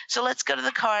going. So let's go to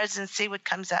the cards and see what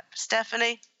comes up.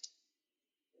 Stephanie,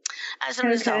 as a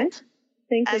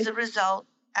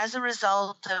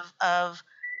result of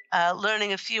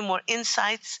learning a few more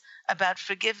insights about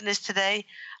forgiveness today,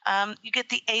 you get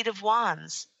the 8 of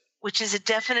Wands, which is a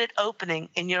definite opening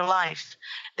in your life.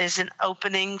 There's an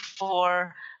opening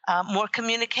for more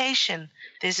communication.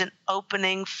 There's an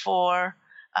opening for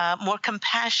more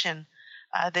compassion.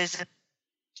 There's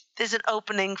an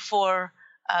opening for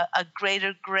a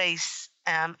greater grace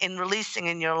in releasing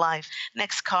in your life.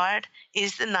 Next card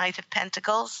is the Knight of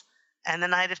Pentacles, and the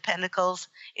Knight of Pentacles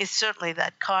is certainly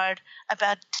that card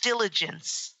about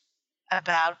diligence,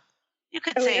 about, you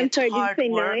could say, I'm sorry, hard did you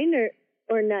say work. 9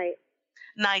 or night?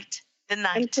 Night, the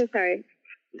Knight. I'm so sorry.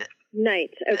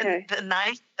 Night, okay. The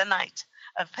Knight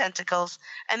of Pentacles,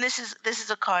 and this is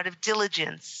a card of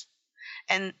diligence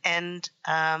and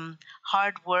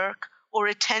hard work or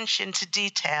attention to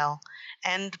detail.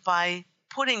 And by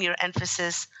putting your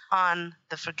emphasis on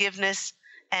the forgiveness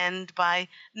and by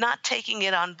not taking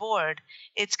it on board,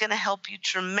 it's going to help you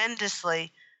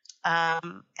tremendously.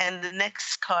 And the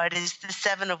next card is the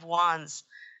 7 of Wands.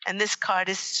 And this card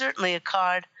is certainly a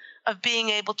card of being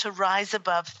able to rise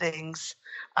above things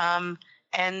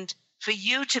and for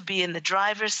you to be in the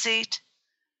driver's seat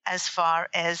as far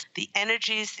as the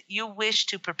energies that you wish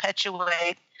to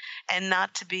perpetuate and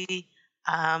not to be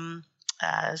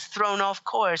thrown off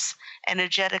course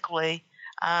energetically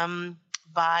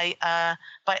by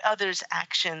others'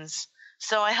 actions.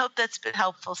 So I hope that's been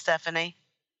helpful, Stephanie.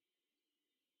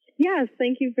 Yes,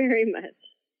 thank you very much.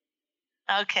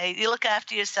 Okay, you look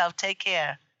after yourself. Take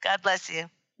care. God bless you.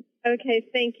 Okay,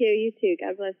 thank you. You too.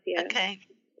 God bless you. Okay,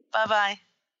 bye-bye.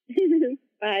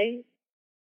 Bye.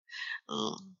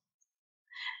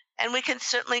 And we can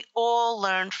certainly all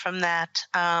learn from that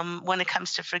when it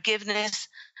comes to forgiveness,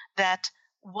 that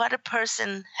what a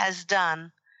person has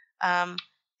done, and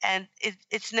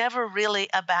it's never really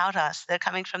about us. They're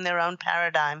coming from their own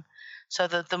paradigm, so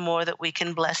that the more that we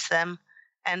can bless them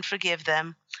and forgive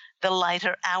them, the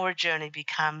lighter our journey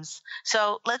becomes.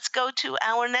 So let's go to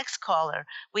our next caller.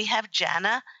 We have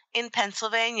Jana in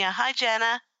Pennsylvania. Hi,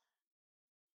 Jana.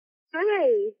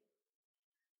 Hi.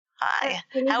 Hi.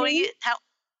 How are you?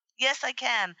 Yes, I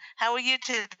can. How are you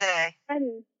today?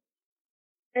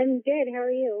 I'm good. How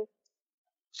are you?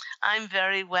 I'm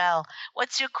very well.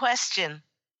 What's your question?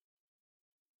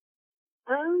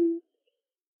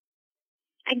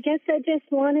 I guess I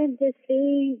just wanted to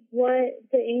see what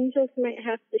the angels might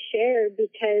have to share,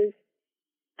 because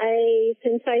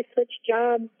since I switched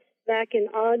jobs back in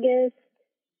August,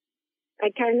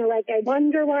 I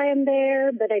wonder why I'm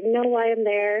there, but I know why I'm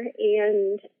there,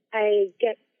 and I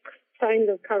get signs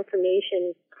of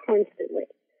confirmation constantly.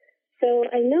 So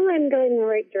I know I'm going in the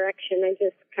right direction. I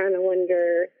just kind of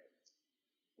wonder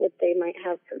what they might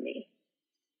have for me.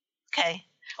 Okay.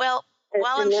 Well,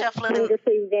 while I'm shuffling,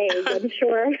 wonderfully vague, I'm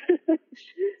sure.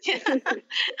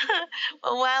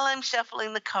 Well, while I'm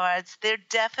shuffling the cards, they're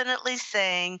definitely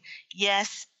saying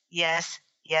yes, yes,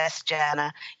 yes,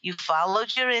 Jana. You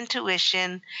followed your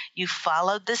intuition, you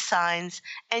followed the signs,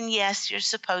 and yes, you're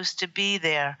supposed to be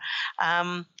there.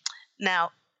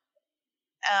 Now,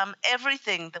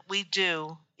 everything that we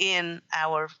do in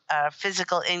our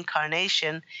physical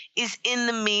incarnation is in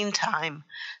the meantime.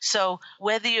 So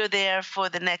whether you're there for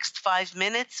the next 5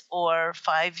 minutes or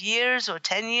 5 years or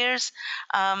 10 years,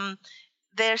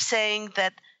 they're saying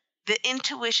that the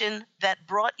intuition that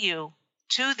brought you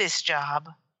to this job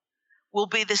will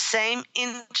be the same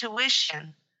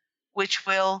intuition which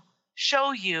will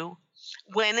show you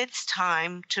when it's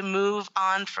time to move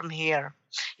on from here.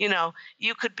 You know,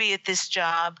 you could be at this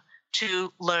job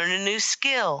to learn a new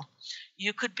skill.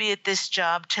 You could be at this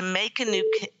job to make a new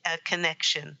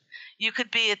connection. You could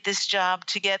be at this job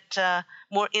to get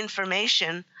more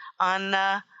information on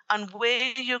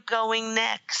where you're going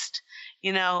next.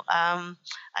 You know,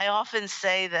 I often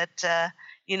say that,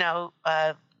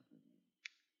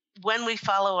 when we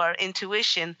follow our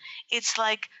intuition, it's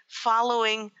like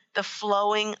following the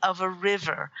flowing of a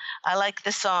river. I like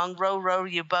the song, Row, Row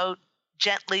Your Boat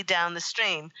Gently Down the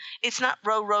Stream. It's not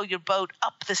row, row your boat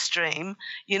up the stream,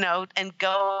 and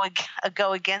go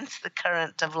against the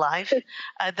current of life.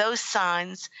 Those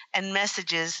signs and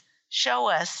messages show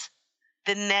us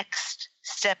the next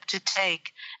step to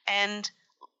take. And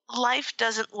life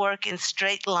doesn't work in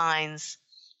straight lines.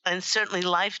 And certainly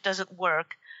life doesn't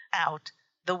work out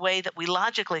the way that we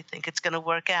logically think it's going to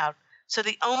work out. So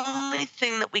the only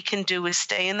thing that we can do is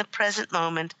stay in the present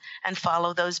moment and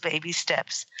follow those baby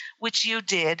steps, which you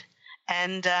did.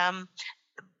 And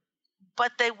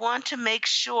but they want to make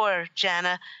sure,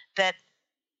 Jana, that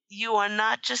you are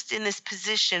not just in this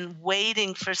position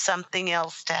waiting for something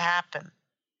else to happen.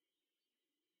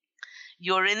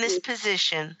 You're in this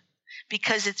position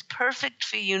because it's perfect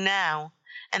for you now,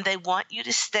 and they want you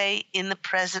to stay in the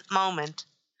present moment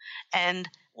and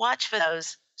watch for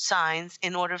those signs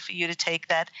in order for you to take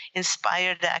that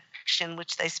inspired action,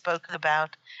 which they spoke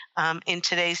about in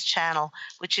today's channel,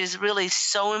 which is really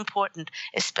so important,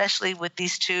 especially with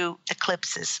these two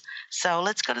eclipses. So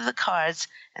let's go to the cards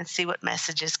and see what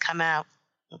messages come out.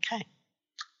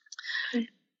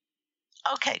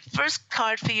 Okay, first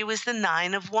card for you is the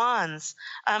Nine of Wands.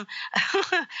 And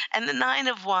the Nine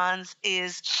of Wands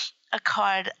is a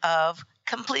card of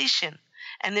completion.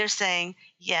 And they're saying,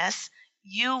 yes,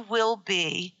 you will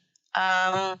be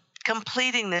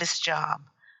completing this job.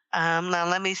 Now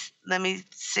let me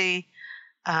see.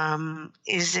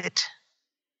 Is it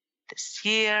this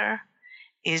year?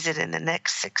 Is it in the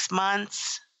next 6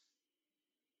 months?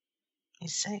 Let me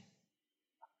see.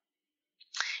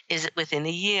 Is it within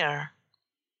a year?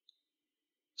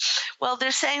 Well,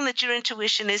 they're saying that your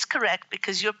intuition is correct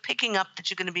because you're picking up that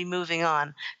you're going to be moving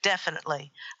on,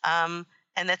 definitely.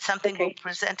 And that something will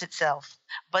present itself.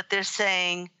 But they're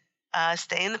saying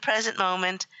stay in the present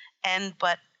moment,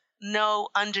 but know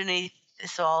underneath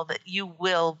this all, that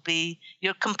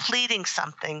you're completing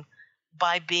something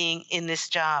by being in this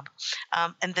job.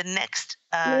 And the next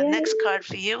card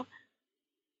for you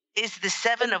is the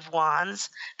Seven of Wands.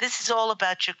 This is all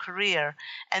about your career,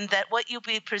 and that what you'll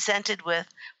be presented with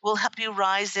will help you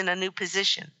rise in a new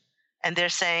position. And they're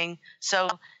saying,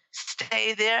 so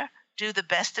stay there, do the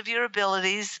best of your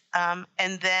abilities,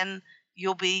 and then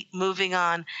you'll be moving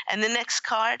on. And the next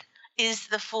card is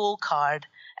the Fool card.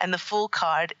 And the Fool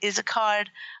card is a card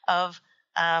of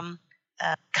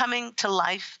coming to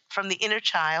life from the inner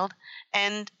child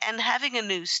and having a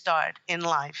new start in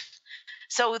life.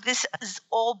 So this is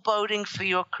all boding for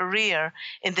your career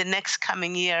in the next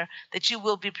coming year, that you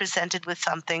will be presented with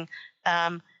something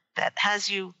that has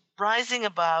you rising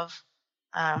above,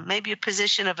 maybe a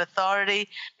position of authority,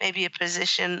 maybe a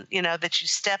position, that you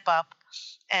step up,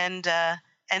 and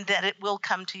that it will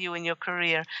come to you in your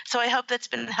career. So I hope that's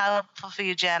been helpful for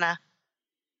you, Jana.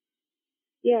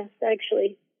 Yes,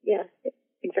 actually. Yes,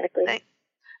 exactly.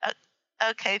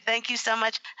 Okay, thank you so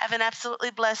much. Have an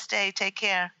absolutely blessed day. Take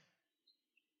care.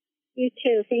 You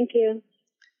too. Thank you.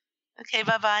 Okay,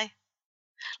 bye-bye.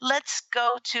 Let's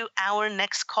go to our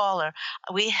next caller.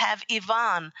 We have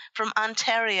Yvonne from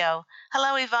Ontario.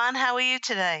 Hello, Yvonne. How are you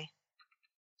today?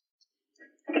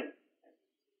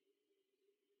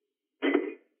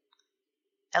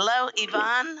 Hello,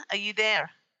 Yvonne. Are you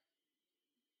there?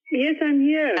 Yes, I'm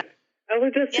here. I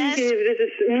was just thinking if this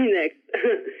is me next.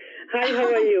 Hi,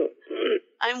 how are you?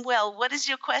 I'm well. What is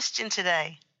your question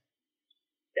today?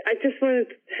 I just wanted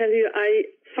to tell you, I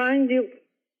found you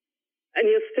and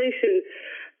your station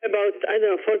about,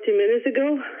 40 minutes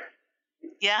ago.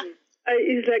 Yeah?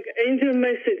 It's like an angel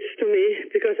message to me,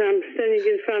 because I'm standing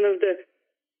in front of the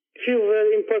few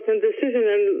very important decisions,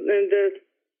 and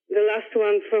the last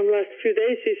one from last few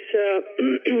days is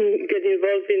get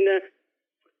involved in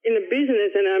a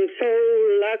business, and I'm so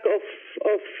lack of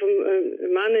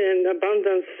money and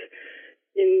abundance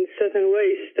in certain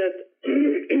ways that,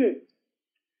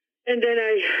 and then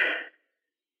I,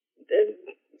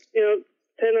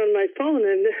 turn on my phone,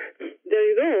 and there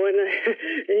you go, and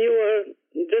you were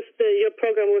just your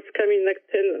program was coming like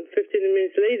 10 or 15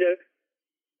 minutes later,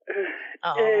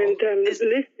 and I'm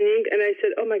listening, and I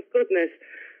said, oh my goodness.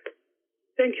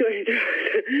 Thank you, Angel.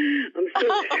 I'm so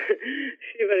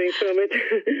shivering from it.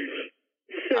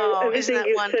 So isn't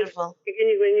that wonderful? Said,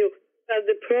 beginning when you start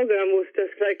the program was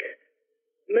just like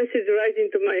message right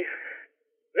into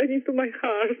my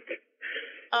heart.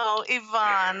 Oh,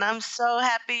 Yvonne, I'm so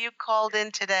happy you called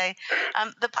in today.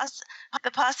 The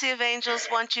Posse of Angels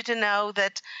want you to know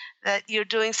that you're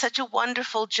doing such a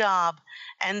wonderful job,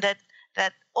 and that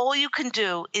all you can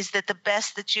do is the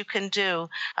best that you can do.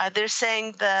 They're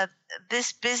saying that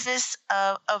this business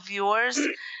of yours,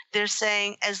 they're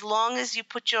saying as long as you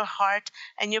put your heart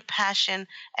and your passion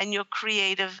and your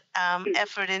creative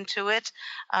effort into it,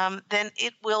 then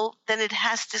it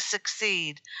has to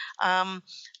succeed.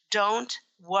 Don't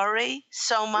worry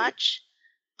so much,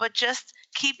 but just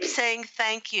keep saying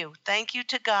thank you. Thank you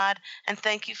to God, and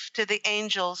thank you to the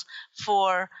angels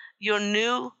for your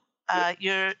new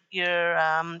your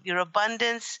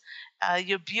abundance,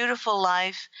 your beautiful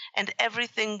life, and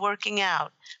everything working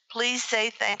out. Please say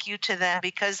thank you to them,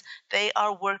 because they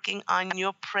are working on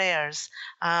your prayers,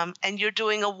 and you're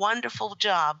doing a wonderful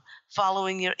job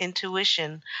following your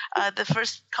intuition. The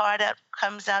first card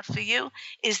comes out for you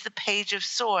is the Page of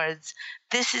Swords.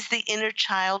 This is the inner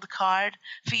child card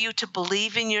for you to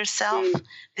believe in yourself.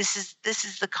 This is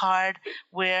the card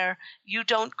where you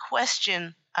don't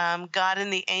question God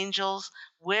and the angels,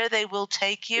 where they will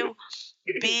take you.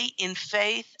 Be in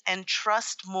faith and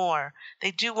trust more.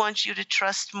 They do want you to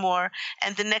trust more.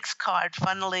 And the next card,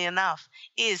 funnily enough,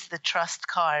 is the Trust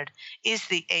card, is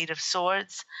the Eight of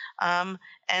Swords. And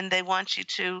they want you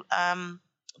to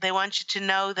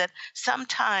know that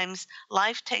sometimes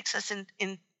life takes us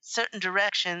in certain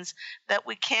directions that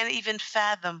we can't even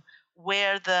fathom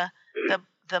where the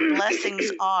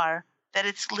blessings are that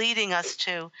it's leading us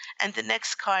to. And the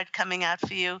next card coming out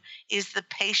for you is the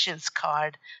Patience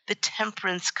card, the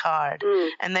Temperance card.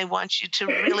 And they want you to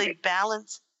really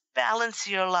balance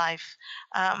your life.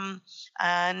 But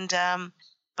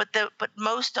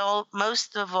most of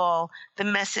all, the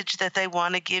message that they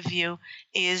want to give you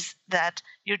is that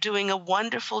you're doing a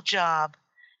wonderful job,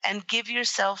 and give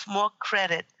yourself more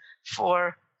credit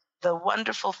for the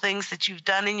wonderful things that you've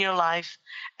done in your life,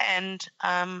 and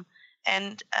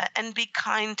be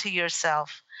kind to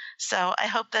yourself. So I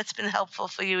hope that's been helpful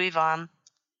for you, Yvonne.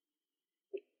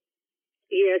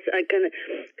 Yes, can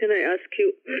I ask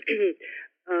you?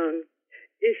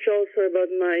 It's also about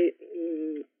my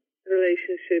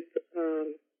relationship.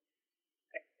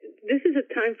 this is a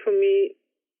time for me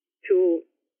to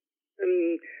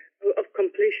of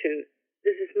completion.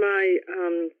 This is my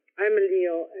I'm a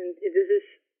Leo, and this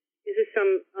is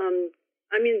some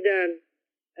I'm in the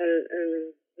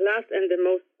last and the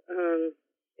most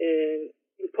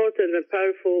important and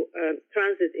powerful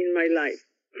transit in my life.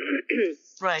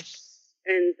 Right.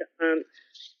 And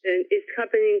it's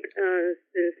happening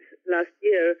since last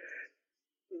year.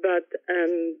 But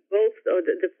both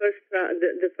the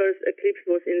first eclipse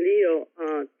was in Leo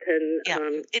 10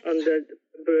 on the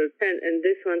 10, and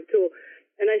this one too.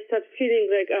 And I start feeling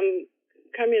like I'm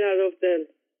coming out of the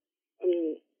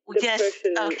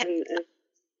depression. Yes. Okay.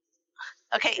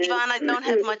 Okay, Yvonne, I don't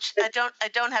have much. I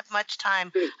don't have much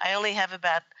time. I only have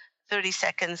about 30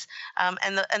 seconds.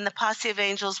 And the posse of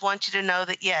angels want you to know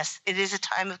that yes, it is a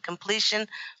time of completion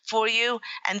for you,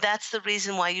 and that's the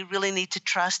reason why you really need to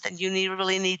trust, and you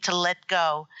really need to let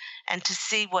go, and to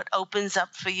see what opens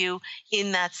up for you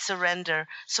in that surrender.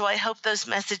 So I hope those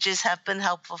messages have been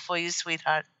helpful for you,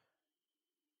 sweetheart.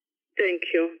 Thank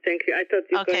you. I thought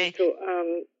you were going to.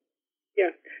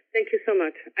 Yeah. Thank you so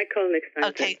much. I call next time.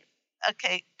 Okay.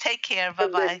 Okay, take care.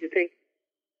 Bye-bye. Thank you.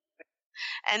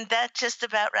 And that just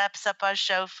about wraps up our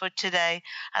show for today.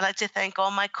 I'd like to thank all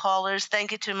my callers.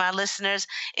 Thank you to my listeners.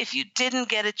 If you didn't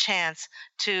get a chance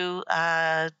to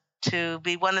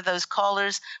be one of those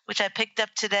callers, which I picked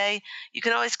up today, you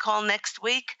can always call next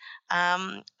week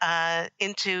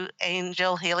into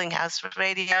Angel Healing House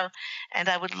Radio, and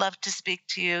I would love to speak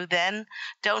to you then.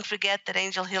 Don't forget that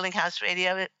Angel Healing House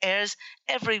Radio airs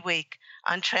every week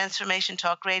on Transformation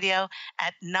Talk Radio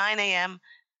at 9 a.m.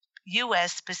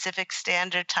 U.S. Pacific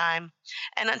Standard Time.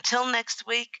 And until next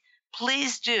week,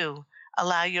 please do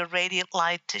allow your radiant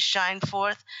light to shine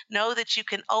forth. Know that you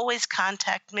can always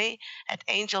contact me at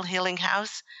Angel Healing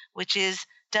House, which is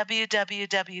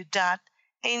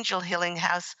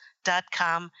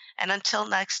www.angelhealinghouse.com. And until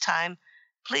next time,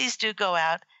 please do go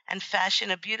out and fashion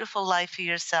a beautiful life for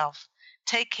yourself.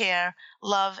 Take care,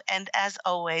 love, and as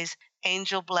always,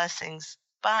 angel blessings.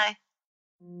 Bye.